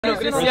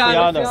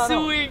Cristiano.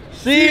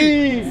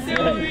 See you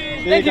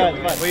guys.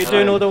 What are you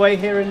doing all the way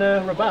here in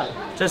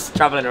Rabat? Just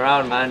travelling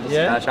around, man.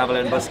 Just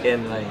travelling,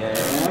 busking, like.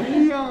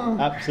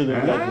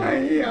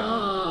 Absolutely.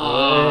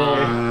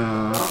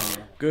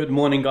 Good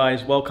morning,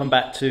 guys. Welcome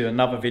back to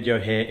another video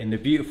here in the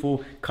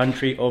beautiful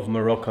country of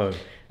Morocco.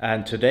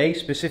 And today,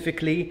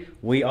 specifically,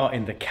 we are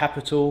in the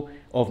capital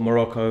of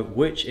Morocco,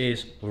 which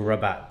is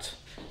Rabat.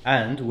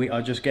 And we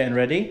are just getting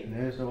ready.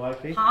 There's the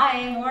wifey.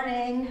 Hi,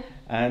 morning.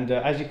 And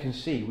as you can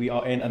see, we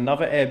are in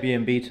another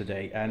Airbnb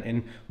today, and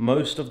in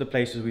most of the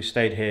places we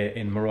stayed here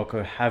in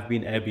Morocco have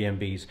been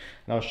Airbnbs.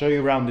 And I'll show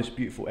you around this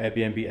beautiful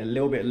Airbnb a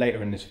little bit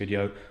later in this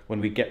video when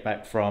we get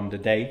back from the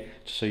day,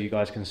 just so you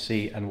guys can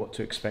see and what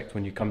to expect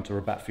when you come to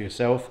Rabat for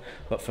yourself.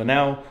 But for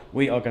now,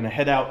 we are going to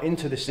head out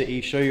into the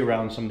city, show you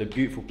around some of the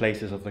beautiful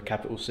places of the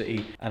capital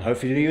city, and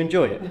hopefully you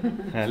enjoy it.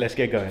 Let's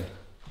get going.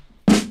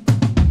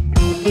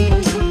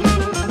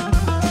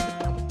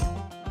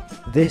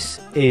 This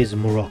is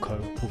Morocco,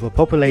 with a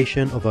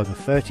population of over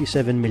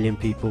 37 million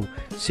people,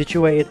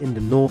 situated in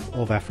the north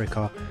of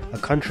Africa, a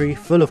country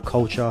full of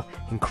culture,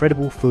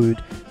 incredible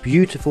food,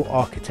 beautiful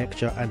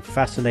architecture and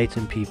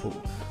fascinating people,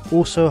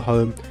 also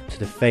home to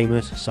the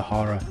famous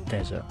Sahara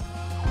Desert.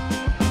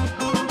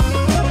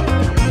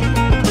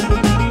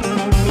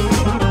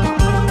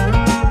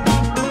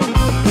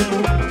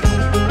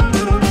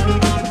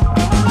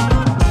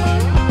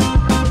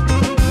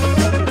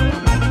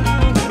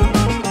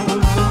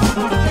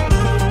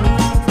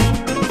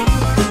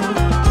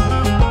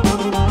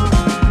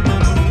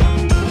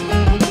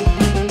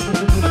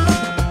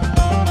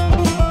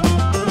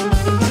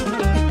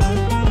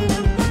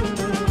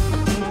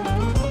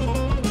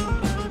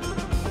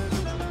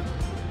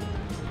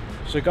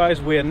 So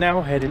guys, we are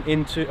now heading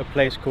into a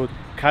place called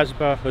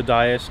Kasbah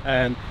Hudayas,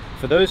 and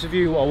for those of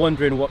you who are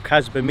wondering what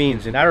Kasbah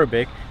means in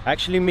Arabic, it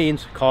actually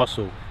means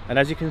castle. And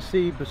as you can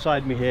see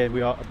beside me here,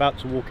 we are about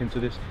to walk into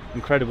this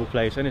incredible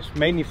place, and it's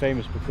mainly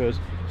famous because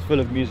it's full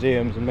of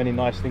museums and many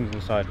nice things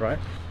inside, right?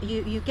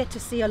 You get to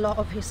see a lot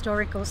of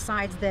historical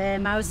sites there,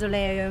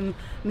 mausoleum,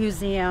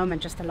 museum,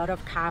 and just a lot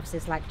of caves.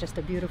 It's like just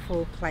a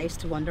beautiful place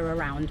to wander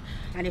around.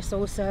 And it's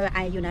also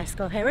a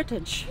UNESCO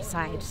heritage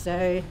site,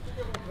 so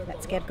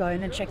let's get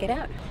going and check it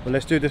out. Well,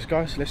 let's do this,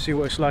 guys. Let's see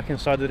what it's like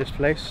inside of this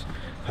place.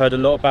 Heard a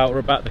lot about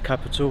Rabat, the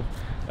capital,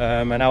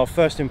 and our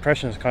first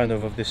impressions kind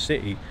of this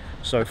city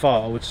so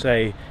far, I would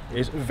say,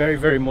 is very,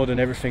 very modern.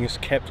 Everything is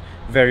kept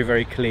very,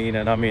 very clean.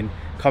 And I mean,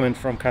 coming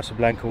from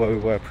Casablanca, where we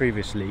were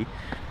previously,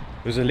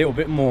 it was a little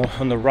bit more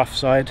on the rough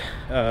side.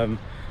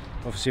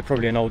 Obviously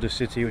probably an older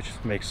city, which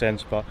makes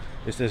sense, but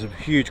there's a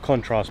huge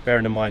contrast,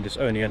 bearing in mind it's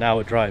only an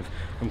hour drive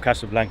from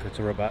Casablanca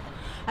to Rabat.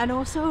 And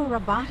also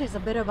Rabat is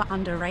a bit of an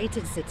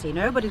underrated city.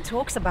 Nobody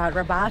talks about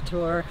Rabat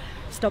or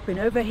stopping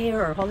over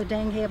here or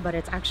holidaying here, but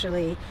it's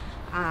actually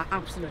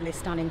absolutely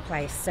stunning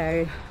place.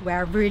 So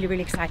we're really,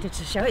 really excited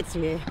to show it to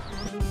you.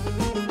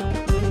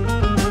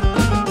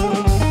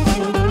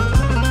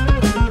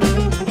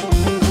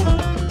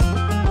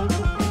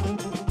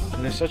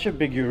 And there's such a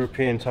big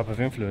European type of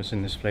influence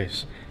in this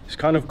place. It's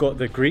kind of got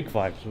the Greek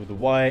vibes with the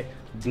white,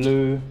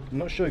 blue. I'm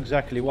not sure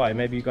exactly why.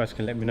 Maybe you guys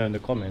can let me know in the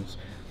comments.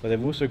 But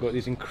they've also got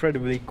these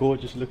incredibly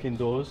gorgeous looking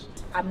doors.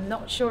 I'm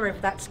not sure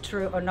if that's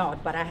true or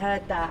not, but I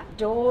heard that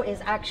door is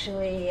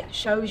actually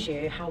shows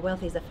you how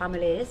wealthy the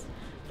family is.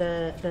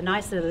 The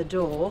nicer the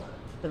door,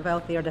 the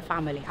wealthier the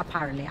family,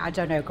 apparently. I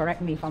don't know, correct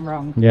me if I'm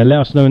wrong. Yeah, let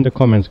us know in the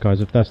comments, guys,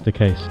 if that's the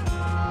case.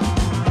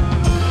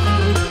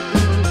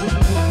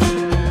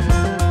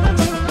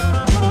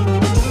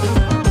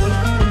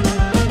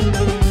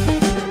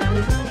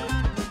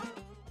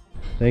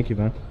 Thank you,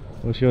 man.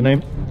 What's your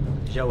name?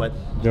 Jawad.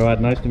 Jawad,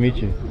 nice to meet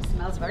you. It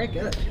smells very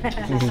good.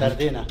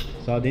 Sardina.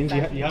 Sardines?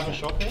 You have a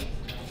shop here?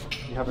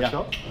 You have a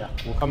shop? Yeah.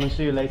 We'll come and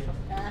see you later.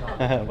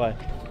 Bye.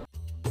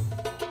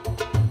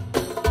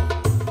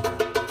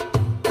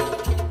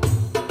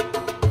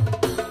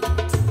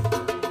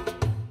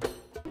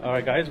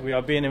 Alright guys, we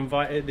are being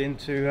invited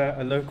into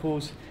a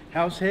local's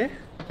house here.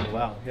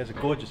 Wow, he has a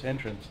gorgeous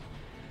entrance.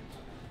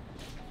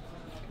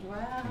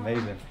 Wow.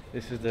 Amazing.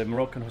 This is the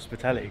Moroccan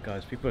hospitality,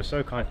 guys. People are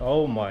so kind.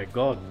 Oh my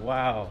god,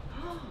 wow.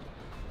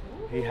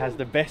 He has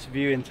the best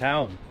view in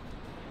town.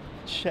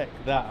 Check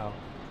that out.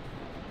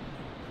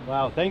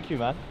 Wow, thank you,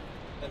 man.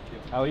 Thank you.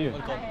 How are you?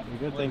 Welcome. You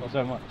good? Thank you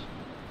so much.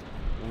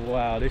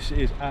 Wow, this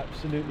is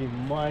absolutely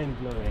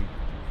mind-blowing.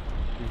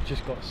 You've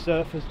just got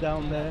surfers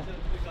down there.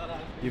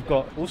 You've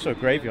got also a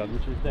graveyard,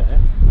 which is there.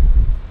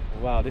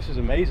 Wow, this is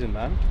amazing,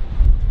 man.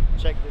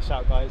 Check this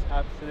out, guys.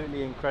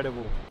 Absolutely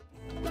incredible.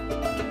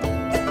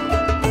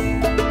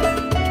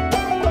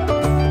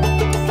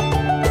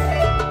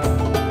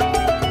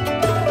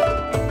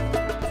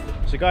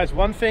 So guys,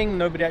 one thing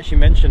nobody actually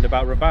mentioned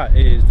about Rabat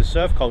is the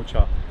surf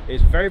culture.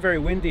 It's very, very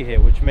windy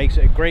here, which makes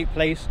it a great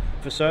place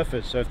for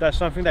surfers. So if that's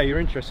something that you're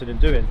interested in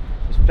doing,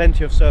 there's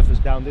plenty of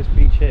surfers down this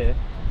beach here,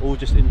 all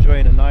just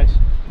enjoying a nice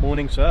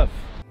morning surf.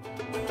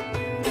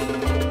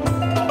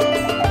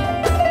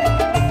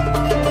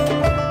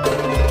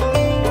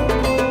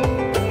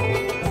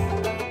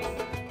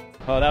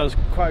 Oh, that was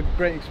quite a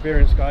great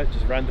experience, guys.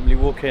 Just randomly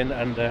walking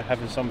and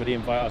having somebody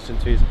invite us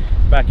into his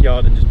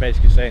backyard and just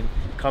basically saying,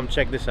 come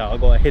check this out, I've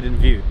got a hidden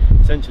view.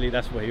 Essentially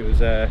that's what he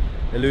was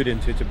alluding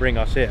to bring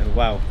us here. And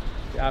wow,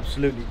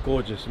 absolutely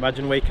gorgeous.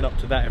 Imagine waking up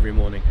to that every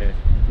morning here.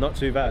 Not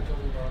too bad.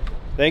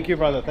 Thank you,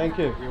 brother. Thank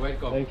you. You're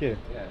welcome. Thank you.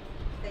 Yeah.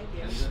 Thank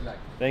you.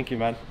 Thank you,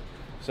 man.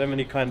 So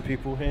many kind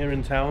people here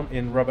in town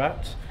in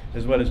Rabat,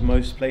 as well as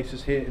most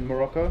places here in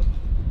Morocco.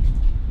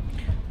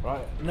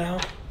 Right,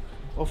 now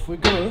off we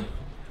go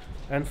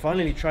and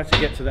finally try to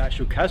get to the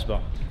actual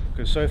Kasbah,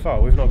 because so far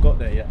we've not got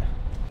there yet.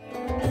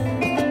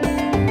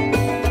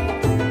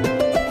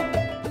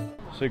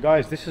 So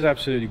guys, this is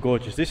absolutely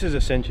gorgeous. This is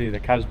essentially the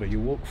Kasbah. You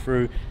walk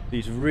through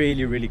these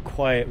really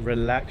quiet,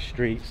 relaxed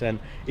streets, and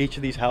each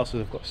of these houses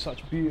have got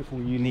such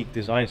beautiful, unique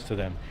designs to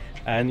them.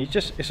 And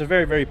it's a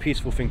very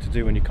peaceful thing to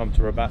do when you come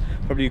to Rabat.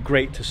 Probably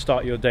great to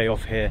start your day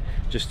off here,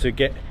 just to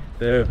get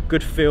the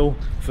good feel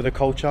for the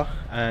culture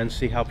and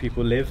see how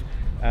people live.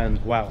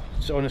 And wow,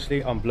 so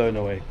honestly, I'm blown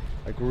away.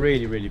 Like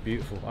really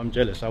beautiful. I'm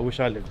jealous. I wish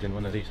I lived in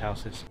one of these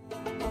houses.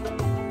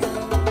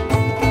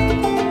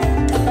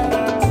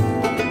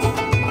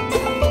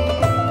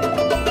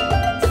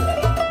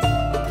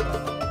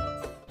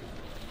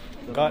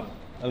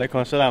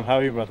 Alaikum assalam. How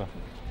are you, brother?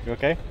 You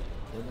okay?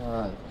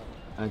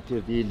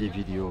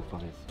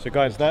 So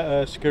guys,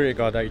 that security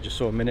guard that you just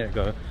saw a minute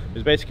ago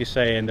was basically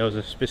saying there was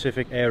a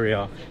specific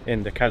area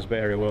in the Kasbah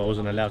area where I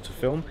wasn't allowed to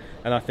film,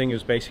 and I think it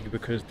was basically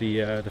because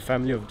the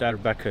family of Dar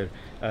Bakr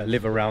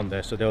live around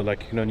there, so they were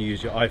like, you can only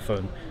use your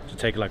iPhone to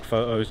take like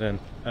photos and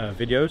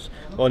videos.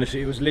 But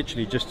honestly, it was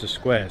literally just a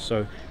square,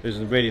 so there's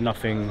really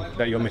nothing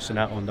that you're missing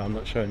out on that I'm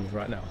not showing you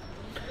right now.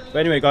 But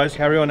anyway guys,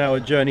 carry on our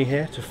journey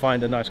here to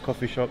find a nice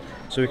coffee shop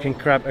so we can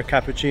grab a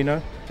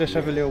cappuccino. Let's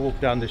have a little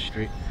walk down this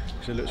street,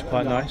 because it looks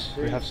quite nice.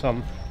 We have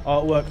some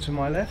artwork to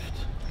my left.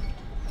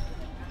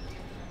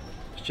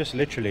 It's just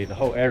literally, the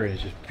whole area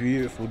is just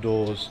beautiful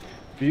doors,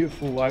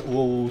 beautiful white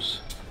walls.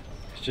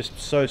 It's just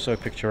so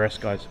picturesque,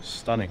 guys. It's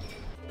stunning.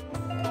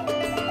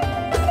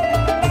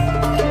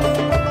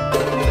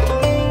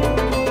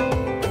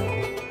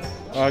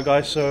 Alright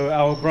guys, so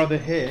our brother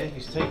here,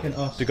 he's taken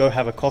us to go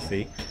have a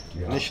coffee.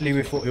 Initially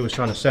we thought he was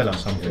trying to sell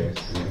us something,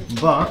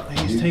 but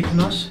he's taken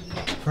us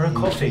for a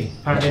coffee.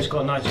 Apparently it's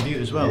got a nice view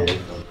as well.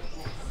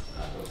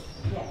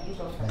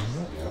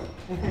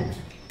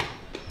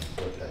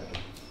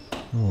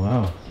 Oh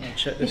wow.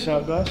 Check this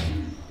out, guys.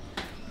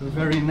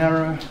 Very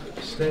narrow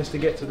stairs to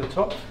get to the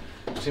top.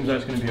 Seems like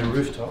it's going to be a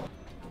rooftop.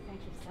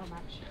 Thank you so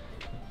much.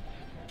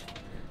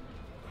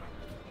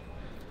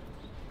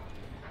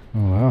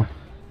 Oh wow.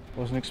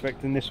 Wasn't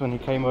expecting this when he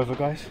came over,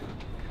 guys.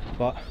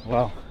 But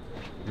wow,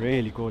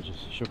 really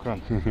gorgeous.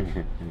 Shukran.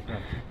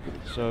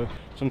 So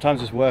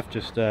sometimes it's worth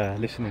just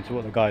listening to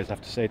what the guys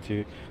have to say to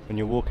you when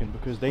you're walking,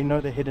 because they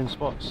know the hidden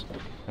spots,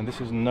 and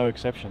this is no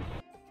exception.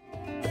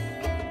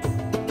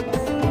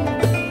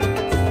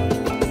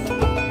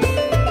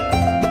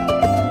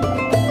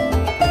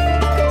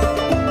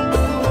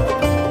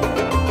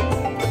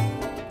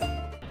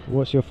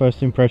 What's your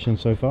first impression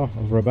so far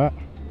of Rabat?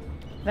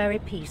 Very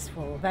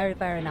peaceful,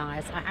 very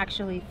nice. I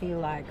actually feel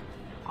like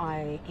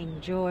I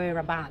enjoy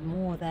Rabat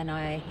more than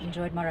I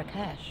enjoyed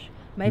Marrakesh.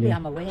 Maybe yeah.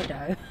 I'm a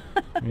weirdo.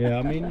 Yeah,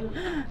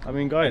 I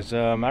mean guys,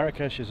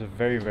 Marrakesh is a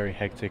very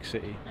hectic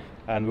city,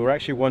 and we were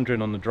actually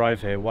wondering on the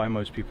drive here why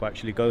most people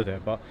actually go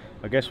there, but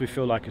I guess we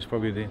feel like it's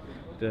probably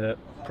the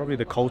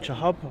culture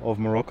hub of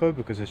Morocco,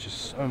 because there's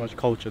just so much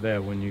culture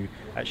there when you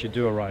actually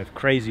do arrive.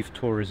 Crazy for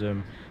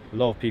tourism, a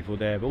lot of people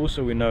there, but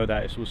also we know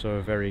that it's also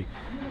a very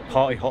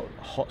party hot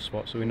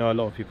spot, so we know a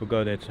lot of people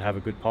go there to have a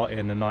good party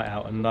and a night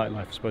out, and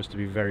nightlife is supposed to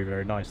be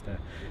very nice there.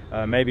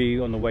 Maybe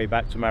on the way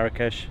back to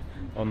Marrakesh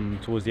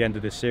towards the end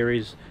of this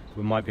series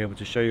we might be able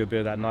to show you a bit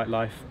of that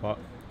nightlife, but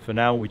for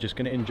now we're just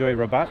going to enjoy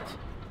Rabat,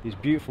 these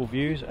beautiful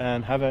views,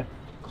 and have a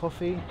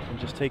coffee and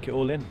just take it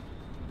all in.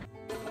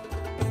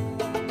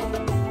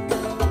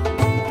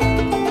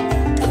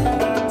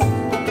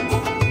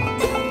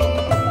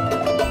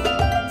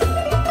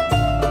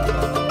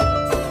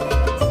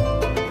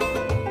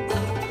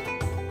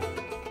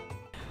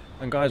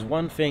 And guys,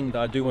 one thing that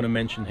I do want to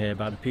mention here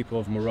about the people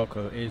of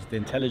Morocco is the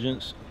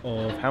intelligence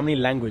of how many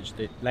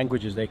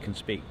languages they can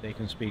speak. They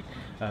can speak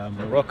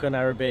Moroccan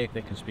Arabic,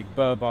 they can speak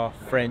Berber,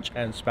 French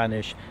and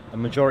Spanish, a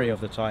majority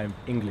of the time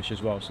English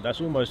as well. So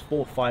that's almost 4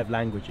 or 5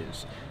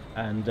 languages.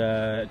 And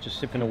just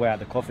sipping away at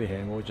the coffee here,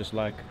 and we're just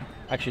like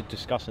actually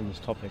discussing this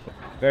topic.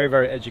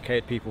 Very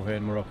educated people here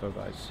in Morocco,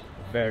 guys.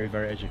 Very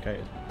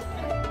educated.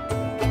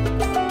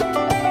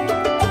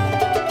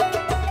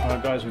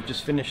 Guys, we've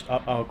just finished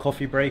up our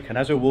coffee break, and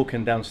as we're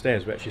walking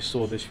downstairs we actually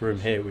saw this room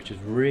here, which is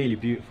really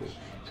beautiful.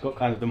 It's got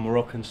kind of the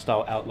Moroccan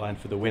style outline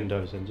for the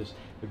windows, and just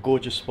a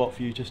gorgeous spot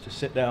for you just to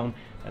sit down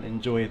and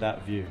enjoy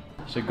that view.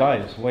 So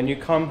guys, when you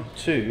come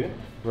to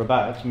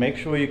Rabat, make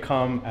sure you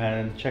come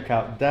and check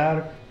out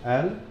Dar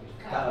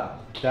al-Karam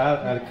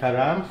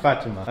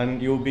Fatima,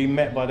 and you'll be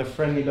met by the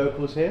friendly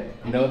locals here.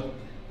 You know,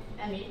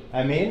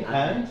 Amin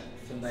and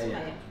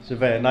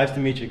Surveyor. Nice to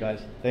meet you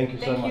guys. Thank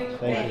you so much.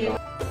 Thank you.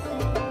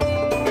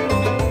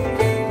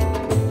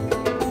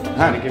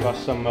 going to give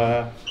us some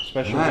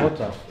special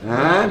water.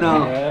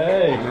 No.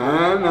 Hey.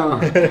 No.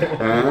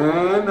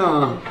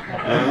 No.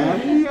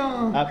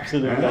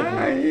 Absolute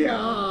legend.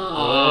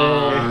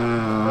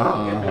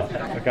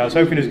 Okay, I was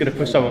hoping he was going to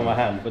put some on my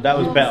hand, but that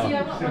was better.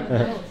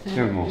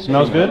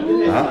 Smells good?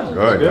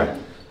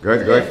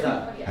 Good. Good.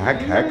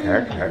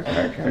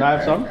 Can I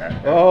have some?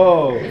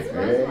 Oh!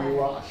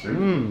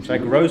 It's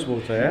like rose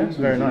water, yeah? It's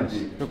very nice.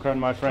 Shukran,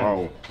 my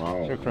friend.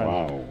 Shukran.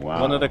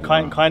 Wow. One of the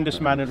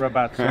kindest man in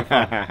Rabat so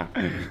far.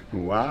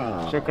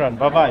 Wow. Shukran,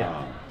 bye-bye.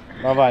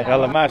 Bye-bye.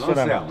 Yalla, ma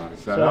salam.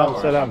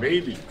 Salam.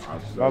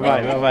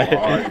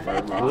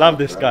 Bye-bye. Love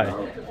this guy.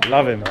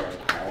 Love him.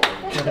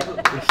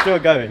 He's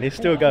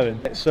still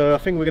going. So I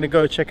think we're going to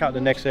go check out the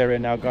next area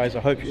now, guys. I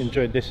hope you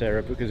enjoyed this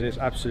area because it's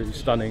absolutely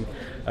stunning,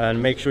 and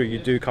make sure you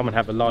do come and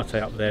have a latte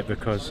up there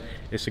because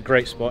it's a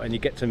great spot and you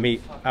get to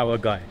meet our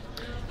guy.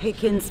 He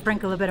can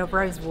sprinkle a bit of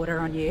rose water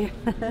on you.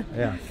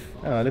 Yeah.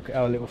 Oh, look at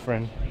our little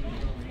friend.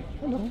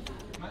 Hello.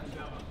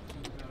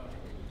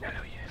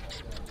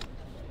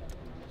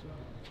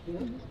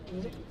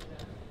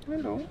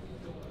 Hello.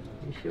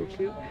 He's so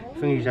cute. I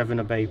think he's having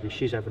a baby.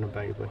 She's having a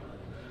baby.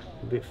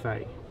 A bit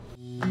fatty.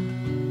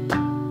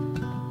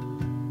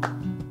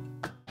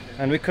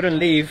 And we couldn't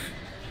leave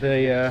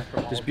the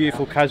this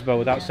beautiful Casbah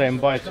without saying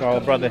bye to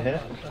our brother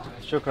here.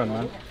 Shukran,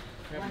 man.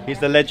 He's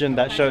the legend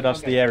that showed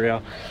us the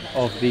area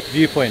of the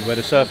viewpoint where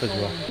the surfers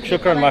were.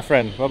 Shukran, my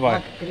friend. Bye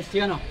bye.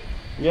 Cristiano.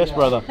 Yes,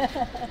 brother.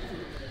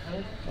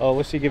 Oh,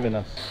 what's he giving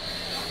us?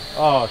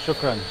 Oh,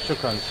 shukran. So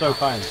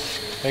kind.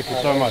 Thank you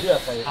so much.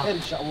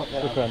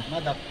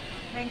 Shukran.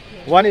 Thank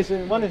you. One is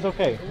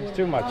okay. It's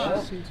too much.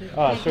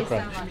 Ah,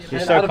 shukran.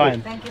 He's so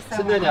kind. Thank you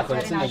so much. Very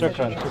nice.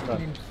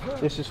 Shukran.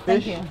 This is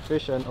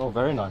fish and oh,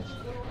 very nice.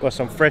 Got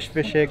some fresh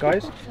fish here,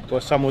 guys.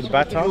 Got some with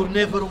batter. You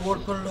never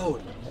work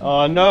alone.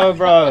 Oh no,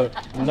 bro,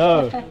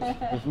 no.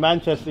 It's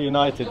Manchester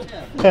United.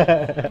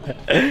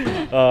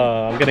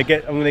 I'm gonna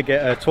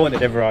get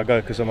taunted everywhere I go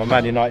because I'm a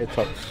Man United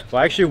top. But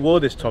I actually wore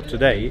this top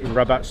today in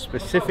Rabat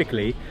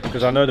specifically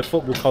because I know the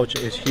football culture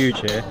is huge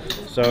here.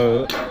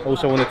 So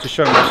also wanted to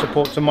show my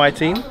support to my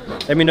team.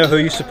 Let me know who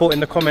you support in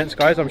the comments,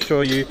 guys. I'm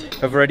sure you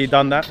have already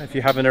done that. If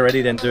you haven't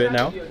already, then do it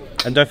now.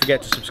 And don't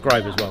forget to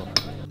subscribe as well.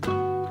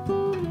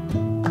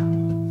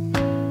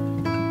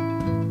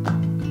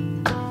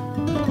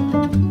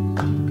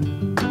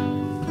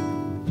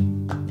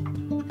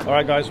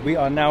 Alright guys, we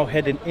are now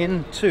heading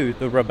into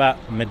the Rabat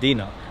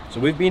Medina. So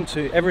we've been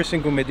to every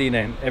single Medina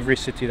in every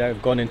city that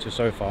we've gone into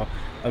so far,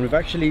 and we've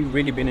actually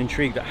really been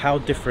intrigued at how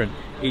different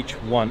each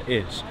one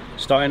is.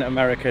 Starting at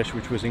Marrakesh,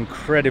 which was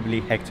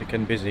incredibly hectic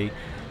and busy.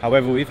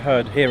 However, we've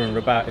heard here in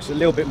Rabat it's a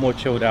little bit more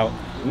chilled out,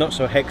 not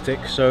so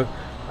hectic. So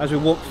as we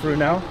walk through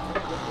now,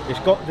 it's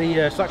got the,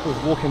 it's like we're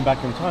walking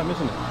back in time,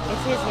 isn't it? It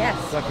is, yes.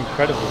 It's like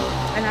incredible.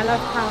 And I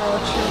love how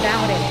chilled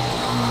out it is.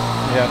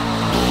 Yeah.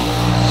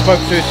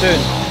 Spoke too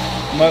soon.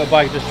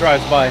 Motorbike just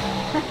drives by.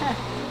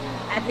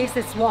 At least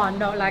it's one,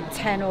 not like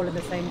 10 all at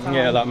the same time.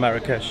 Yeah, like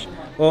Marrakesh.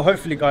 Well,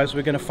 hopefully guys,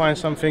 we're going to find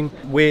something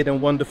weird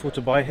and wonderful to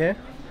buy here.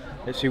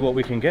 Let's see what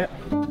we can get.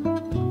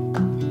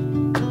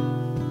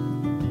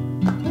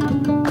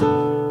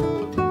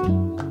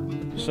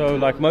 So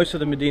like most of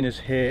the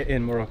Medinas here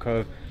in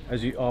Morocco,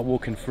 as you are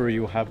walking through,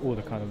 you'll have all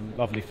the kind of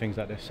lovely things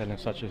that they're selling,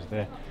 such as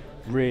their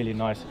really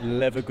nice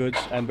leather goods.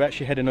 And we're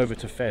actually heading over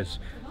to Fez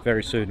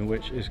very soon,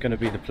 which is going to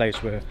be the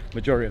place where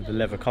majority of the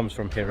leather comes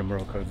from here in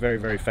Morocco. Very,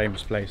 very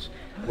famous place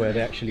where they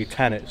actually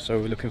tan it. So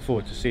we're looking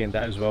forward to seeing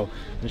that as well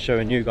and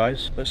showing you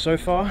guys. But so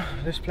far,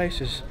 this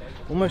place is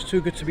almost too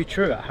good to be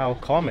true at how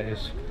calm it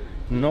is.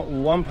 Not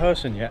one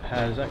person yet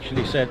has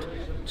actually said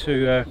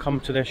to come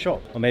to their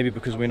shop, or maybe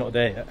because we're not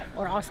there yet.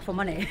 Or ask for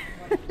money.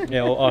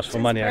 Yeah, or ask for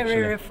money actually.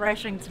 Very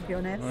refreshing, to be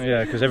honest.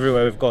 Yeah, because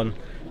everywhere we've gone,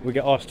 we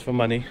get asked for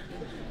money.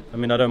 I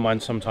mean, I don't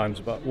mind sometimes,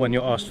 but when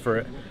you're asked for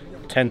it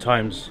 10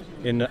 times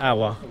in an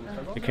hour,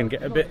 it can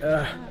get a bit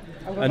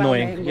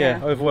annoying.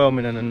 Yeah,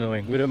 overwhelming and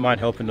annoying. We don't mind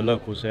helping the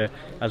locals here,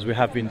 as we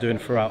have been doing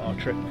throughout our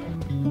trip.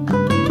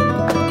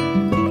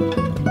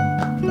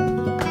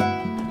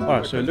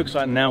 Alright, so it looks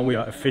like now we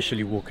are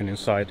officially walking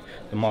inside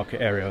the market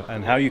area,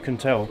 and how you can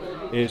tell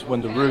is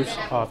when the roofs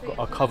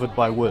are covered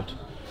by wood.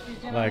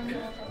 Like,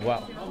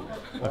 wow.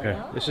 Okay,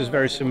 this is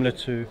very similar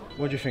to,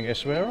 what do you think,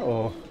 Eswera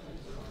or?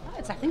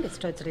 I think it's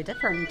totally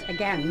different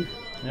again,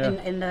 yeah.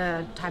 in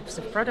the types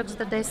of products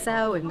that they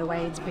sell, in the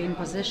way it's being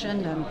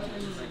positioned, and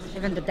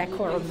even the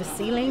decor of the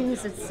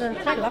ceilings. It's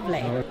quite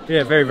lovely.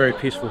 Yeah, very, very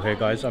peaceful here,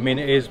 guys. I mean,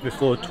 it is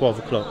before 12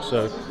 o'clock,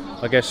 so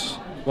I guess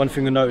one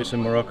thing to notice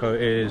in Morocco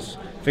is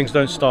things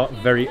don't start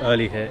very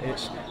early here.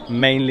 It's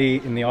mainly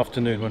in the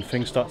afternoon when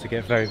things start to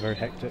get very, very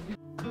hectic.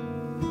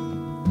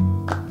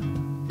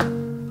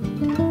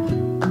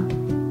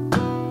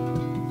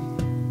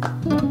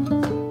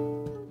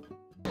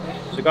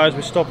 So guys,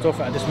 we stopped off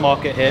at this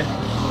market here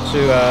to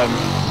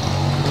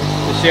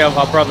see if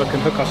our brother can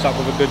hook us up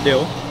with a good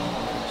deal.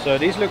 So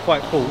these look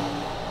quite cool,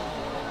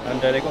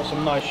 and they got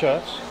some nice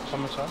shirts.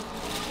 Summertime.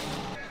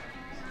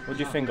 What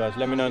do you think, guys?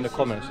 Let me know in the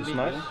comments. It's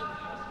nice.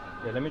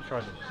 Yeah, let me try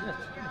this.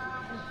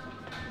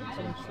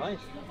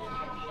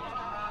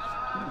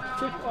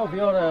 Check of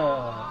your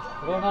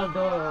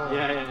Ronaldo.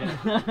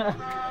 Yeah.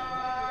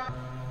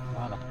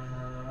 Voilà.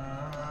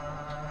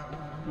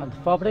 And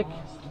fabric,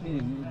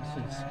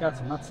 it's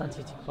got not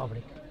sensitive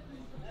fabric.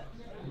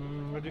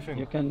 What do you think?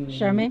 You can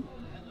Show me.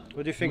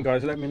 What do you think,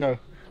 guys? Let me know.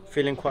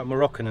 Feeling quite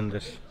Moroccan in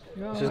this.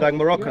 This is like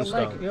Moroccan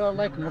style. You're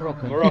like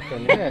Moroccan.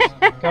 Moroccan, yeah.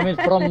 Yes. Coming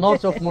from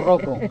north of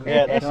Morocco.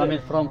 Yeah, that's Coming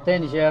it. from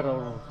Tangier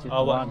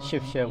or what?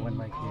 Shifshire one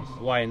like this.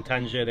 Why in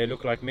Tangier they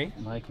look like me?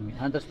 Like me,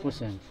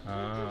 100%.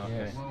 Ah,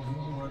 okay.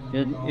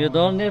 Yes. You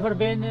don't never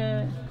been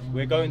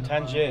We're going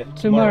Tangier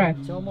Tomorrow.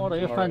 tomorrow.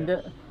 You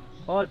find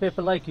all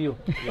people like you.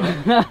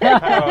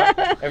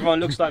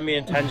 Everyone looks like me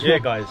in Tangier,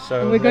 guys.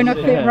 So We're gonna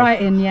let's see. fit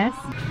right in, yes.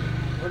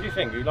 What do you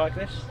think? You like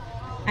this?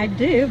 I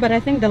do, but I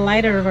think the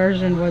lighter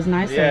version was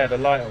nicer. Yeah, the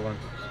lighter one.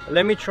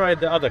 Let me try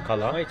the other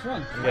color. Which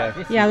one?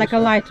 Yeah. Yeah, like a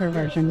lighter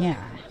version,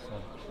 yeah.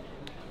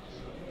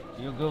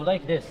 You go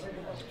like this.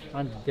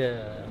 And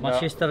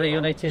Manchester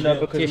United No,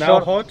 because t-shirt. now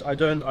hot, I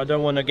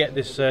don't want to get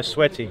this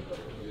sweaty.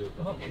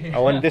 I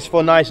want this for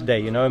a nice day,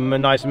 you know, a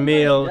nice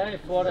meal, Yeah,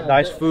 for,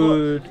 nice for-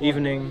 food,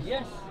 evening.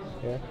 Yes.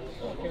 Yeah.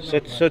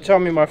 So tell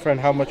me, my friend,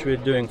 how much we're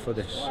doing for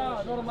this?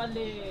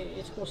 Normally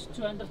it costs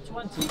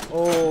 220.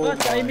 Oh,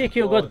 But I my make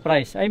you God. good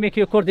price. I make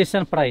you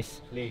Kurdistan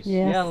price. Please.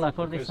 Yes. Yalla,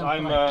 Because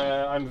Kurdistan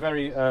price. I'm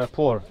very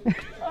poor.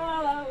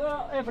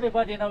 Well,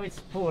 everybody know it's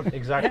poor.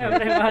 Exactly.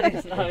 Everybody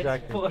knows Exactly.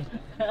 it's poor.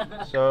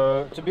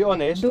 So to be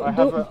honest, Do, I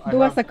have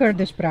do us a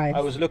Kurdish price.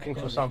 I was looking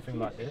for something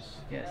like this,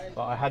 Yes.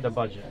 but I had a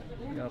budget.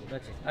 Your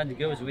budget. And it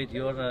goes with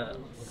your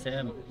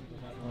same.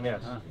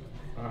 Yes. Ah.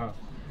 Uh-huh.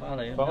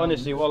 Well, you But know.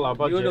 honestly, well, our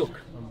look.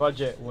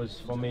 budget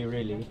was for me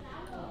really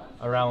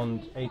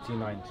around 80,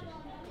 90.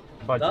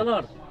 Budget.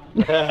 Dollar.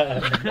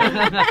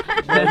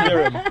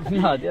 Dirham.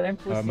 No, they're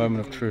impossible.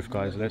 Moment of truth,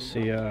 guys. Let's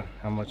see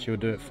how much you'll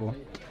do it for.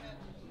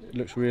 It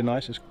looks really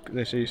nice.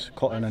 It's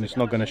cotton and it's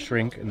not going to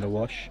shrink in the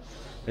wash.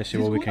 Let's see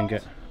what we can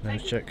get.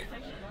 Let's check.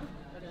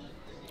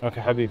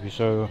 Okay, Habibi.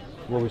 So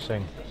what are we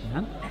saying?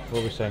 Huh?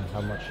 What are we saying?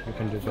 How much you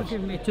can do this?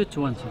 Give me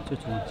 220.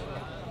 220.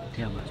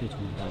 Yeah,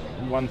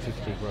 220.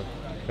 150, bro.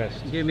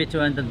 Best. Give me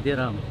 200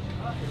 dirham.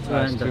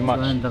 That's 200, too much,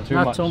 200. too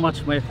Not much. so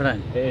much, my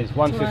friend. It is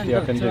 150.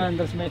 I can do.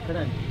 200, my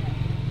friend.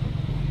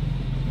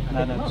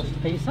 No.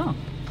 Paysan.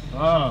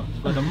 Oh,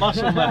 got the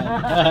muscle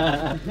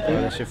man.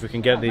 Let's see if we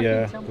can get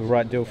the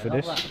right deal for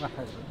this.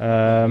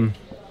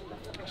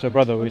 So,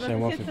 brother, we're saying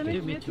 150.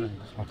 Give me 200.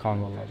 I can't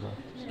go like that.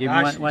 Give me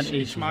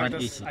 180.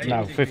 180.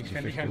 No, 50,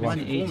 50.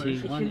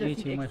 180.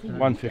 180, my friend.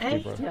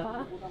 150, bro.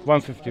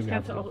 150 we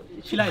have. Bro.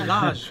 Vielleicht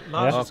large.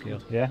 Yeah?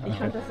 Yeah?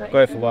 Okay. Go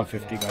ahead for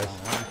 150, guys.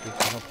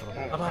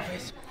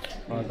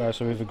 Alright, guys,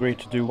 so we've agreed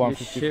to do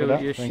 150 for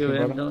that. You Thank you, show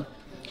him brother.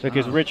 Look,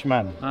 he's a rich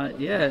man.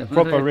 yeah,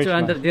 Proper rich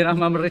 200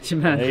 dirham, I'm a rich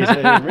man. He's a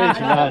rich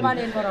man. I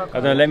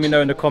don't know, let me know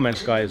in the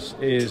comments, guys.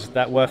 Is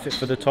that worth it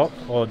for the top,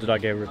 or did I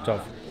get ripped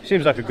off?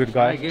 Seems like a good I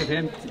guy. give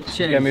him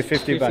change. Give me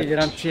 50 back.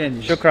 dirham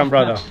change. Shukran,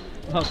 brother.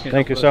 Okay,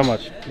 Thank you so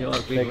much. You are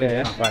Take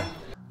care, yeah? Bye.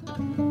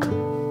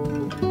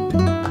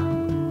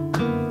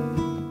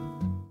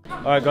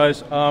 Alright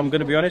guys, I'm going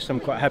to be honest, I'm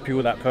quite happy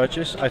with that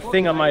purchase. I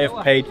think I might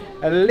have paid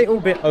a little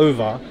bit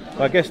over,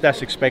 but I guess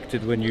that's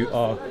expected when you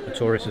are a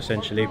tourist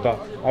essentially, but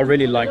I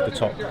really like the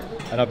top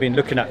and I've been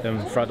looking at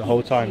them throughout the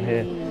whole time here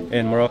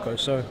in Morocco,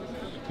 so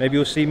maybe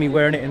you'll see me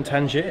wearing it in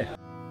Tangier.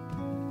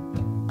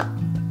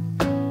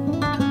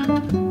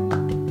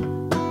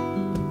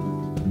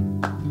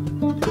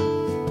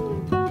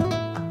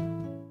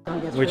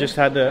 We just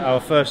had our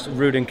first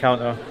rude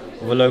encounter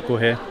with a local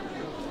here.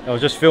 I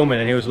was just filming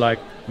and he was like,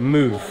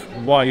 move,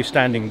 why are you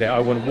standing there? I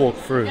want to walk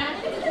through.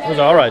 I was like,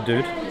 alright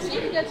dude.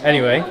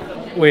 Anyway,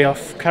 we are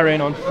carrying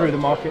on through the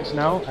markets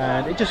now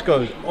and it just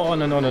goes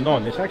on and on and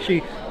on. It's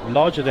actually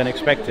larger than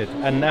expected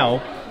and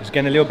now it's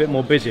getting a little bit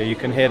more busier. You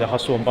can hear the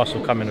hustle and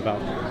bustle coming about.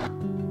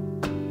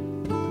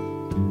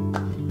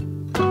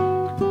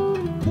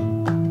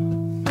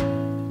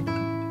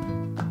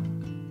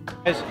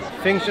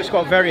 Things just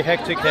got very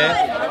hectic here.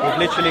 We've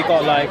literally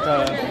got like,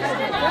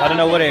 I don't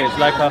know what it is,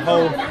 like a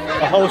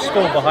whole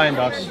school behind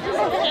us.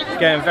 It's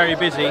getting very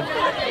busy.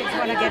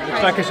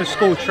 Looks like it's a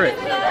school trip.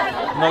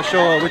 I'm not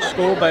sure which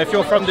school, but if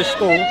you're from this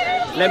school,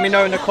 let me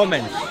know in the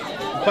comments.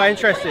 I'm quite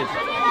interested.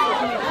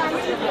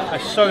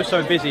 It's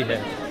so busy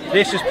here.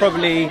 This is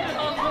probably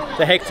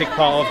the hectic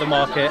part of the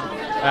market,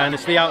 and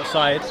it's the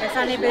outside. It's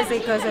only busy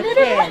because of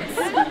kids.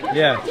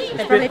 Yeah.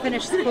 They probably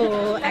finished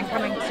school and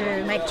coming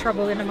to make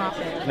trouble in the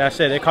market. That's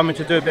it, they're coming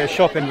to do a bit of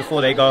shopping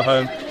before they go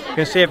home. You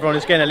can see everyone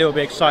is getting a little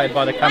bit excited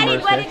by the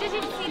cameras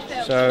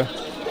here. So,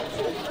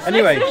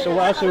 anyway, so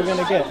what else are we going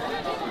to get?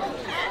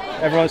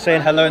 Everyone's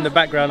saying hello in the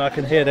background, I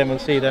can hear them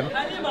and see them.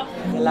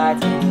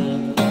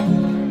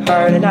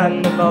 Harder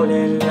than the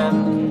bowling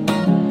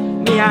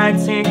me I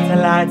take the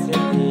lads in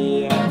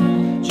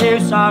the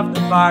juice of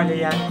the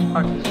barley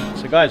and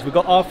So guys, we've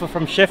got Arthur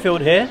from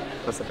Sheffield here.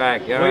 What's the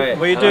crack? You're What right.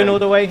 are you doing all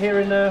the way here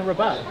in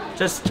Rabat?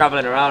 Just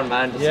travelling around,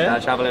 man. Just Yeah?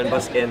 travelling,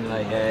 busking,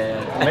 like,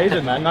 yeah.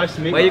 Amazing man, nice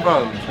to meet Where you. you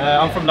from?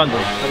 I'm from London.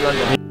 From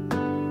London.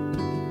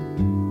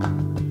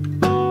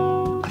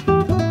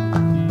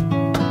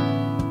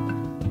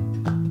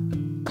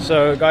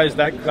 So guys,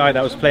 that guy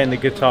that was playing the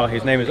guitar,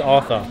 his name is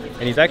Arthur,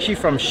 and he's actually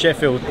from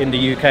Sheffield in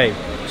the UK.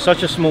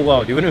 Such a small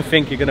world. You wouldn't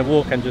think you're going to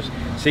walk and just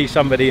see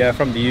somebody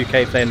from the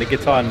UK playing the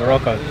guitar in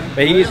Morocco.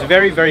 But he is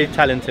very, very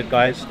talented,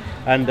 guys,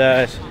 and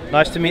it's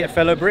nice to meet a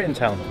fellow Brit in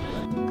town.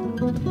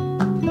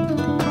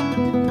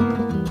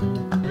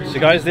 So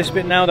guys, this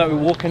bit now that we're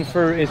walking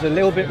through is a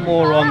little bit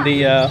more on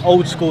the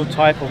old school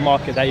type of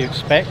market that you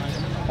expect.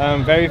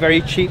 Very,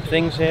 very cheap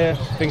things here,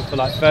 things for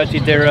like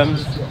 30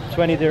 dirhams,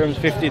 20 dirhams,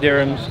 50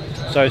 dirhams.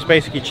 So it's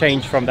basically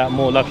changed from that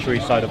more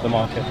luxury side of the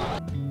market.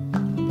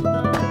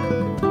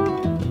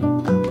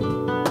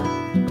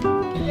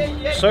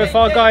 So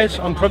far guys,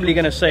 I'm probably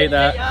going to say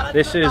that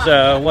this is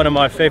one of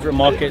my favorite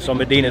markets on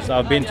Medinas that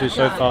I've been to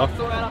so far.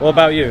 What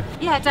about you?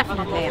 Yeah,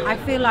 definitely. I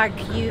feel like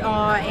you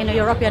are in a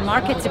European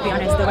market, to be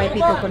honest, the way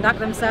people conduct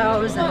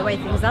themselves and the way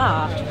things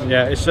are.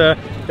 Yeah, it's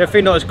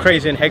definitely not as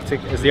crazy and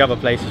hectic as the other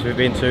places we've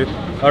been to.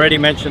 I already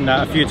mentioned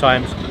that a few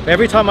times. But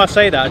every time I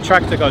say that, a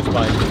tractor goes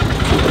by.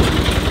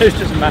 It's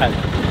just mad.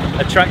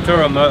 A tractor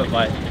or a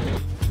motorbike.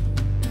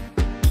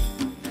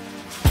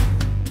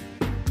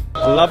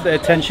 I love the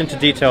attention to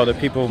detail that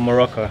people of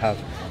Morocco have.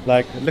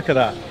 Like, look at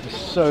that. It's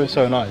so,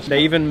 so nice.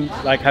 They even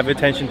like have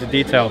attention to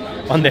detail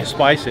on their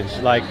spices.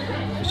 Like,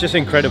 it's just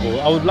incredible.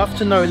 I would love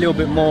to know a little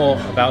bit more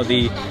about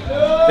the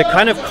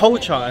kind of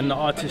culture and the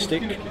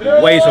artistic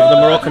ways of the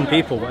Moroccan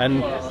people.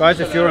 And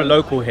guys, if you're a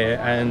local here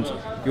and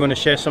you want to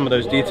share some of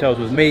those details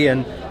with me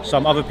and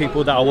some other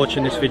people that are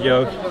watching this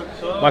video,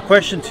 my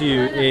question to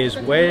you is,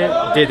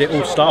 where did it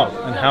all start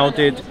and how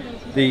did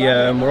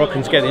the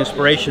Moroccans get the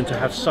inspiration to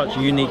have such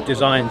unique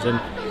designs and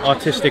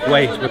artistic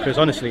ways? Because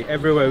honestly,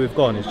 everywhere we've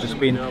gone it's just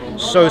been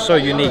so, so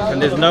unique, and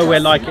there's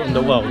nowhere like it in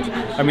the world.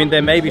 I mean,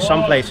 there may be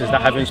some places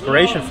that have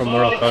inspiration from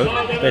Morocco,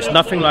 but it's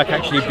nothing like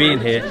actually being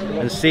here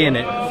and seeing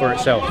it for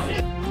itself.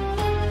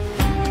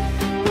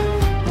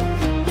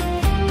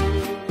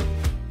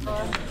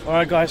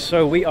 Alright guys,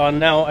 so we are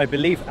now, I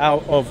believe,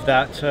 out of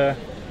that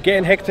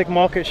getting hectic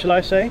market, shall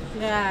I say?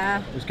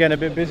 Yeah. It's getting a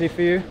bit busy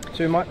for you?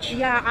 Too much?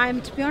 Yeah,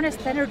 to be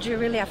honest, energy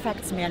really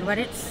affects me, and when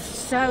it's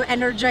so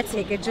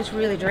energetic, it just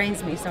really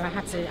drains me. So I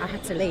had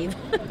to leave.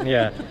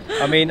 Yeah.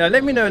 I mean,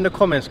 let me know in the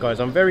comments, guys.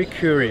 I'm very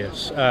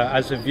curious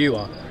as a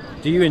viewer.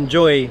 Do you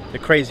enjoy the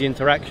crazy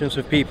interactions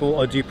with people,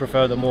 or do you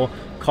prefer the more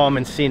calm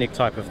and scenic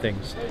type of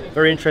things?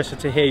 Very interested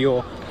to hear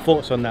your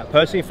thoughts on that.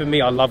 Personally, for me,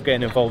 I love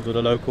getting involved with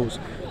the locals,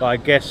 but I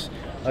guess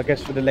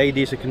for the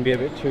ladies, it can be a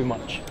bit too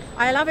much.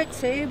 I love it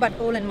too, but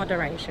all in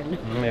moderation.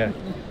 Yeah,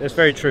 it's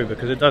very true,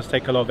 because it does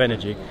take a lot of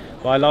energy.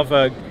 But I love,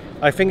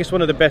 I think it's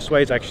one of the best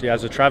ways actually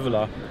as a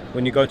traveller,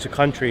 when you go to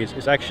countries,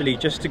 is actually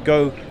just to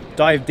go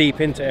dive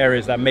deep into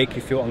areas that make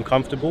you feel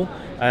uncomfortable,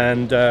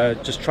 and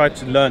just try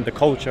to learn the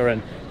culture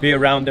and be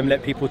around them,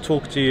 let people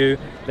talk to you,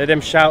 let them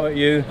shout at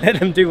you, let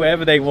them do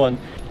whatever they want.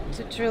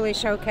 To truly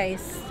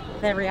showcase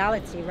their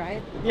reality,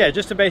 right? Yeah,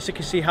 just to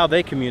basically see how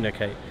they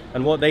communicate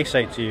and what they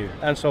say to you,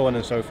 and so on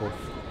and so forth.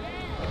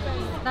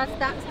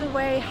 That's the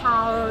way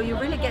how you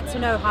really get to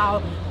know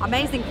how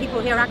amazing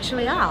people here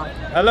actually are.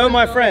 Hello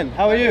my friend,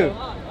 how are you?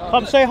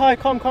 Come say hi,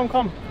 come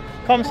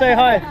say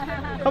hi.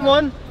 Come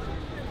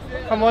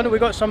on, we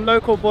got some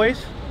local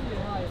boys.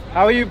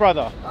 How are you,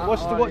 brother?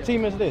 What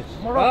team is this?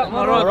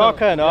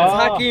 Moroccan. Oh. It's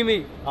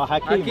Hakimi. Oh,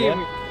 Hakimi. Hakimi.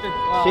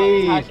 Yeah.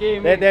 Jeez.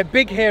 Hakimi. They're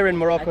big here in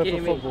Morocco Hakimi.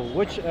 for football.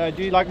 Which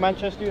do you like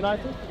Manchester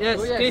United? Yes,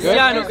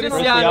 Cristiano.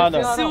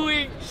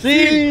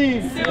 See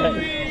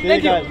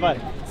you guys, bye.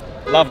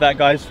 Love that,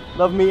 guys.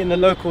 Love meeting the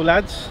local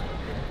lads,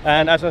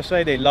 and as I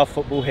say, they love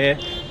football here.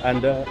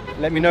 And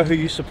let me know who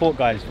you support,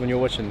 guys, when you're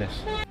watching this.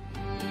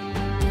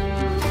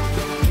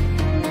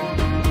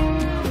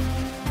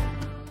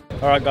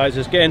 Alright guys,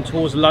 it's getting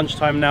towards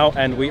lunchtime now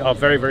and we are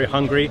very, very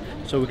hungry,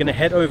 so we're going to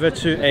head over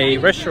to a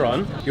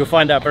restaurant. You'll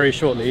find out very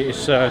shortly. It's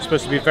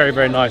supposed to be very,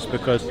 very nice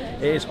because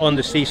it is on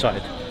the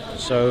seaside,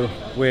 so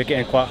we're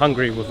getting quite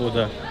hungry with all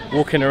the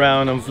walking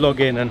around and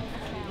vlogging and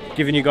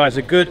giving you guys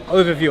a good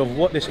overview of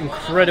what this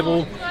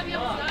incredible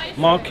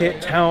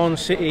market, town,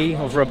 city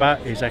of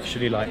Rabat is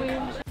actually like.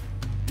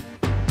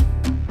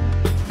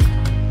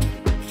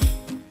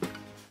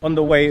 On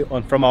the way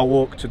from our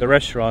walk to the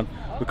restaurant,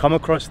 we come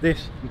across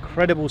this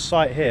incredible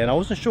site here, and I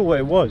wasn't sure what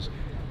it was.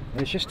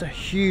 It's just a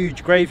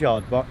huge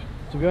graveyard, but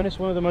to be honest,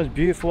 one of the most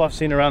beautiful I've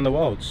seen around the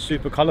world.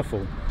 Super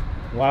colourful.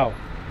 Wow.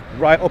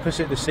 Right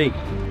opposite the sea.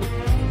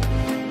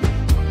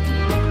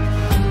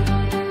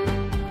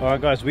 Alright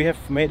guys, we have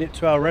made it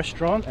to our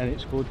restaurant and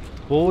it's called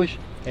Bouge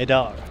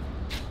Edar.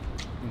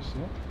 You see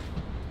it?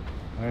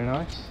 Very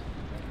nice.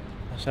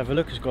 Let's have a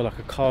look. It's got like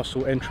a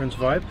castle entrance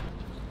vibe.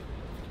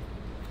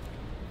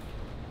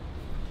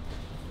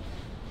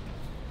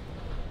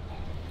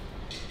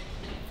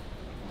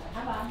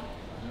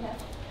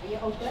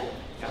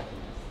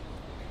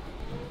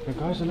 So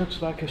guys, it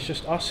looks like it's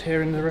just us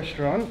here in the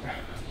restaurant.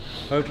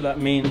 Hope that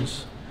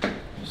means, I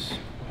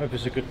hope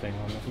it's a good thing.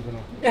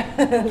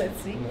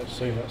 Let's see.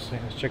 Let's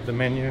check the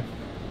menu.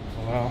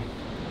 Wow.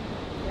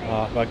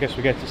 But I guess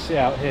we get to sit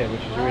out here,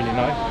 which is really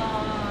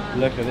nice.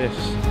 Look at this.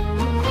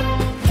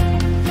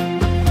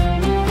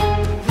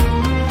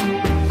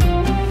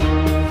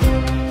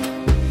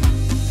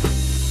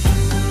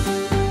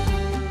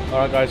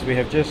 Alright guys, we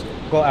have just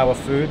got our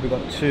food. We've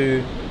got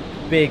 2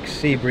 big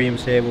sea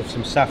breams here with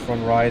some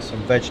saffron rice,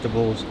 some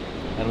vegetables,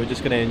 and we're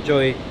just going to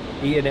enjoy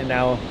eating it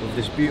now with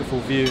this beautiful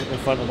view in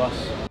front of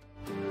us.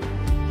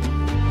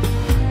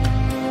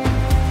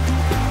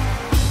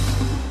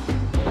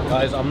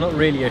 Guys, I'm not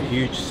really a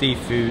huge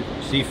seafood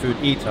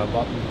eater,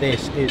 but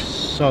this is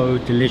so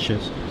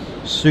delicious.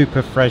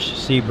 Super fresh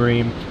sea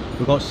bream.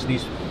 We've got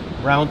these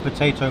round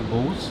potato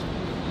balls,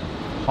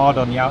 hard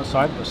on the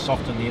outside but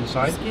soft on the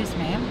inside. Excuse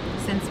me,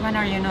 since when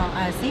are you not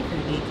a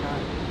seafood eater?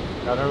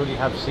 I don't really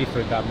have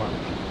seafood that much.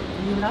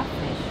 You love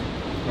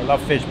fish? I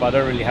love fish, but I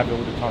don't really have it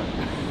all the time.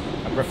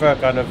 I prefer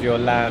kind of your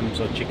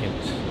lambs or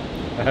chickens.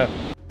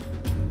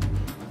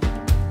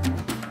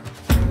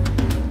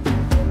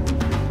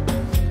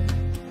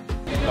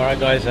 Alright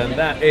guys, and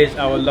that is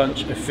our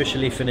lunch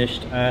officially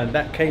finished, and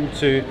that came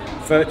to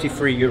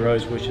 33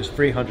 euros, which is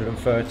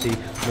 330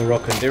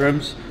 Moroccan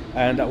dirhams,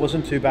 and that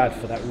wasn't too bad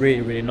for that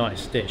really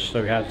nice dish.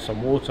 So we had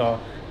some water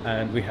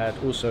and we had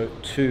also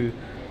 2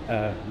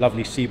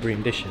 lovely sea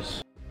bream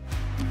dishes.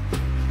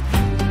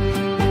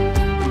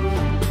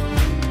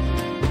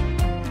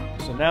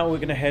 So now we're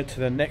going to head to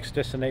the next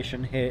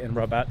destination here in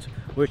Rabat,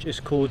 which is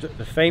called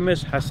the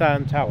famous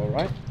Hassan Tower,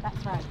 right?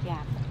 That's right,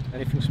 yeah.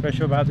 Anything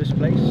special about this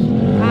place?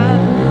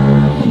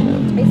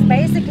 It's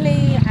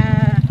basically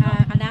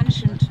an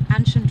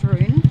ancient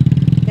ruin.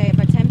 They've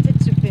attempted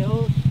to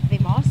build the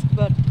mosque,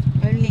 but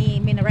only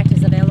minaret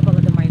is available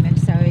at the moment,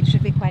 so it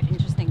should be quite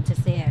interesting to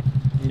see it.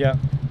 Yeah,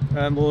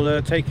 and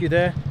we'll take you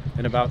there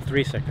in about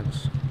 3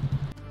 seconds.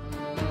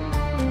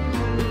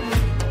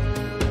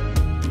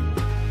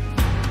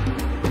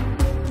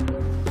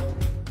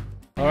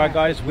 Alright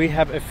guys, we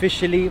have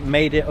officially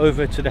made it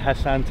over to the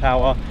Hassan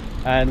Tower,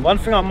 and one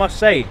thing I must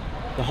say,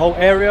 the whole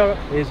area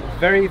is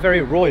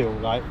very royal.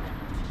 Like,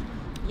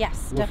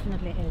 yes,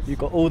 definitely is. You've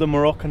got all the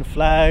Moroccan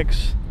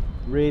flags,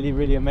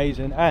 really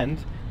amazing, and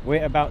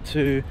we're about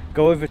to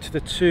go over to the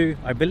 2,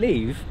 I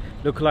believe,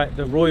 look like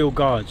the royal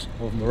guards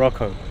of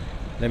Morocco.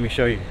 Let me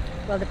show you.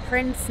 Well, the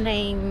prince's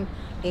name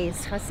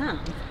is Hassan.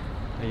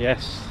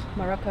 Yes.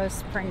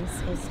 Morocco's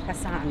prince is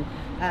Hassan.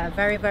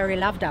 Very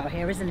loved out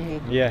here, isn't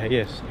he? Yeah, he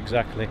is,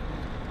 exactly.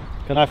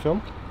 Can I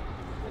film?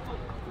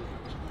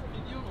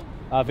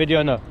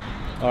 Video, no.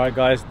 Alright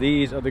guys,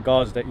 these are the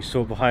guards that you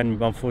saw behind me,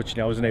 but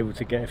unfortunately I wasn't able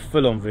to get a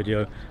full-on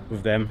video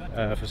with them.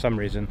 For some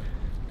reason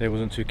they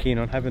wasn't too keen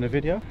on having a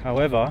video.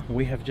 However,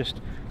 we have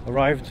just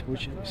arrived,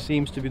 which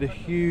seems to be the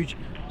huge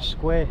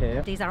square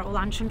here. These are all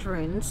ancient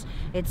ruins.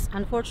 It's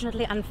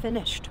unfortunately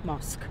unfinished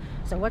mosque.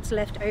 So what's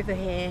left over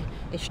here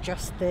is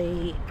just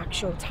the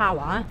actual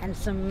tower and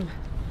some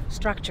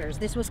structures.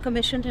 This was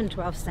commissioned in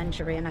 12th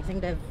century, and I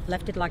think they've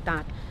left it like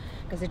that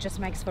because it just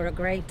makes for a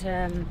great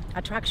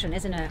attraction,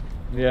 isn't it?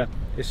 Yeah,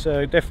 it's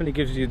definitely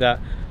gives you that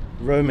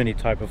Romany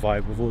type of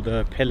vibe with all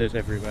the pillars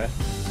everywhere.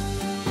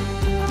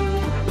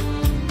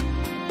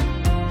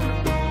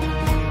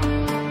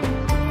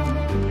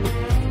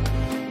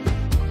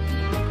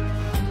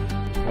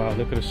 Wow,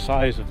 look at the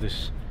size of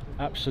this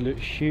absolute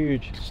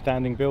huge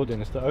standing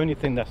building. It's the only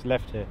thing that's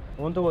left here.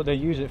 I wonder what they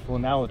use it for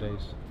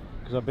nowadays,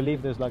 because I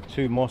believe there's like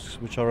 2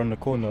 mosques which are on the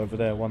corner over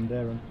there, one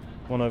there and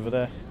one over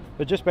there.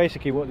 But just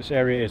basically what this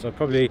area is, I'd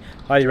probably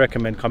highly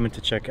recommend coming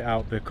to check it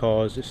out,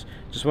 because it's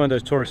just one of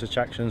those tourist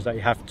attractions that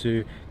you have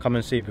to come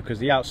and see, because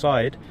the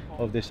outside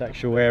of this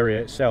actual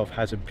area itself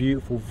has a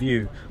beautiful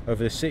view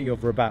over the city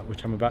of Rabat,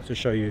 which I'm about to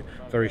show you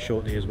very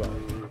shortly as well.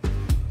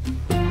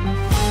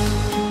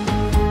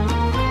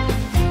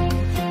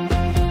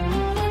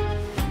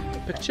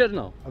 Picture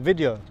now. A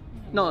video?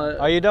 No.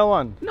 Oh, you don't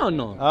want? No,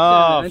 no.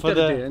 Oh, for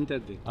the...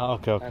 Enter. Oh,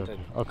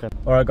 okay.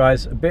 Alright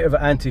guys, a bit of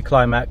an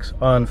anti-climax,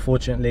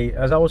 unfortunately.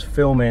 As I was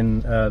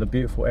filming the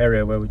beautiful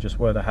area where we just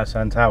were, the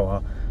Hassan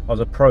Tower, I was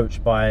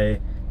approached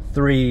by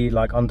 3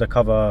 like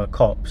undercover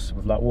cops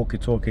with like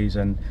walkie-talkies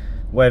and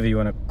whatever you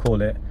want to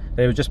call it.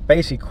 They were just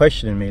basically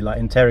questioning me, like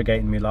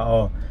interrogating me, like,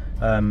 oh,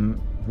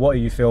 what are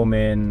you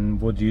filming?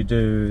 What do you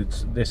do?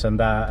 This and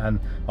that. And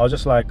I was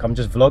just like, I'm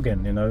just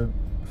vlogging, you know,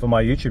 for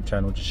my YouTube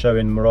channel, just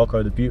showing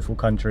Morocco, the beautiful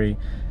country,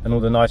 and all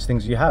the nice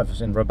things you have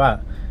in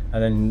Rabat.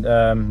 And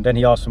then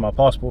he asked for my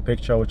passport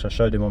picture, which I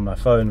showed him on my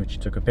phone, which he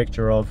took a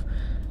picture of.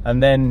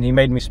 And then he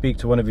made me speak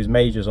to one of his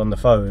majors on the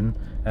phone,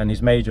 and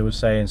his major was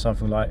saying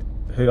something like,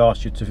 who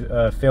asked you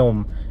to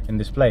film in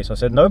this place? I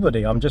said,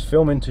 nobody, I'm just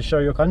filming to show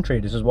your country.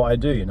 This is what I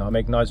do, you know, I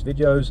make nice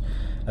videos.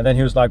 And then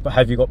he was like, but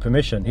have you got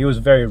permission? He was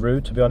very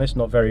rude, to be honest,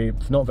 not very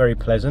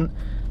pleasant.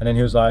 And then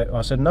he was like,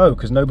 I said, no,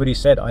 because nobody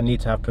said I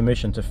need to have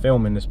permission to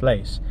film in this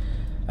place.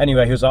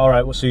 Anyway, he was like, all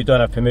right, well, so you don't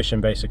have permission,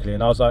 basically.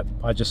 And I was like,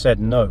 I just said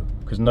no,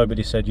 because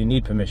nobody said you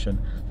need permission.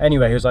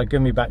 Anyway, he was like,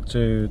 give me back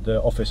to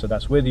the officer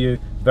that's with you,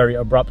 very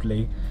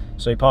abruptly.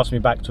 So he passed me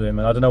back to him,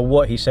 and I don't know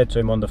what he said to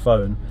him on the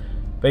phone,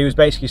 but he was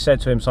basically said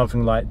to him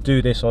something like,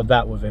 do this or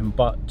that with him.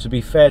 But to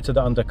be fair to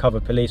the undercover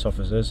police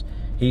officers,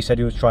 he said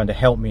he was trying to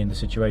help me in the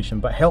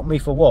situation. But help me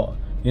for what?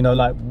 You know,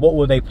 like, what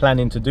were they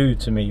planning to do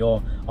to me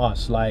or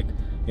us? Like,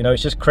 You know,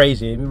 it's just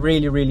crazy. It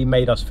really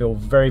made us feel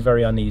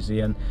very uneasy,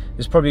 and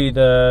it's probably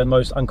the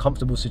most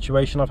uncomfortable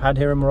situation I've had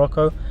here in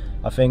Morocco.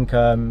 I think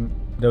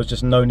there was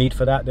just no need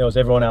for that. There was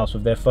everyone else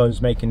with their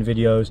phones making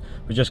videos,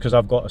 but just because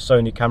I've got a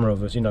Sony camera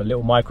with a, you know,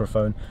 little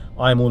microphone,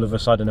 I'm all of a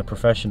sudden a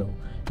professional.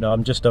 You know,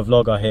 I'm just a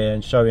vlogger here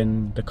and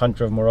showing the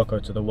country of Morocco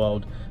to the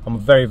world. I'm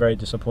very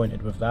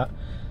disappointed with that.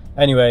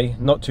 Anyway,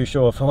 not too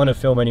sure if I want to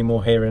film any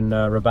more here in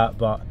Rabat,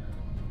 but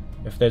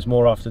if there's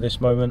more after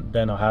this moment,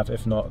 then I have.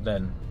 If not,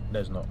 then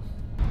there's not.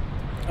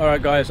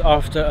 Alright guys,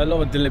 after a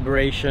lot of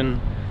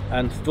deliberation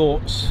and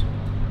thoughts,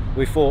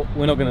 we thought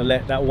we're not going to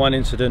let that one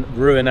incident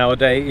ruin our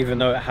day, even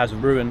though it has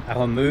ruined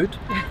our mood,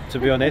 to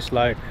be honest.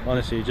 Like,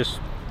 honestly, it just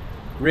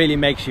really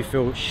makes you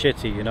feel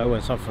shitty, you know,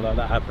 when something like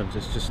that happens.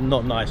 It's just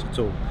not nice at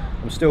all.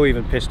 I'm still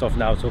even pissed off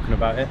now talking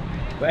about it.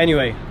 But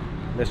anyway,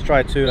 let's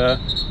try to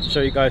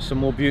show you guys some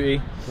more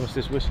beauty. What's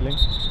this whistling?